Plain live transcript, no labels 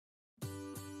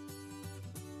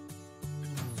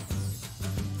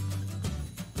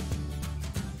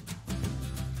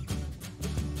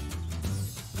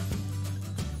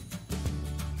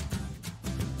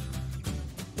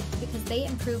they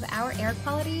improve our air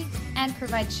quality and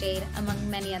provide shade, among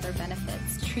many other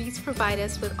benefits. Trees provide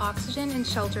us with oxygen and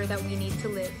shelter that we need to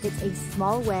live. It's a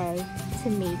small way to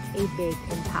make a big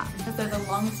impact. They're the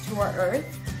lungs to our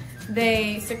earth.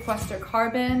 They sequester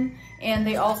carbon, and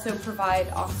they also provide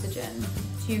oxygen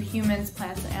to humans,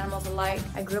 plants, and animals alike.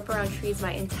 I grew up around trees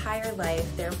my entire life.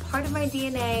 They're part of my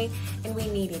DNA, and we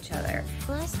need each other.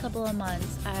 The last couple of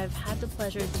months, I've had the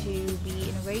pleasure to be in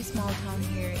a very small town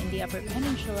here in the Upper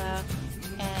Peninsula,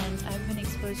 and I've been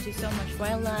exposed to so much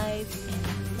wildlife in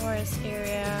the forest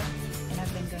area, and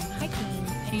I've been going hiking.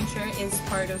 Nature is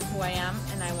part of who I am,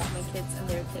 and I want my kids and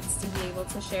their kids to be able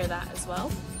to share that as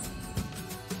well.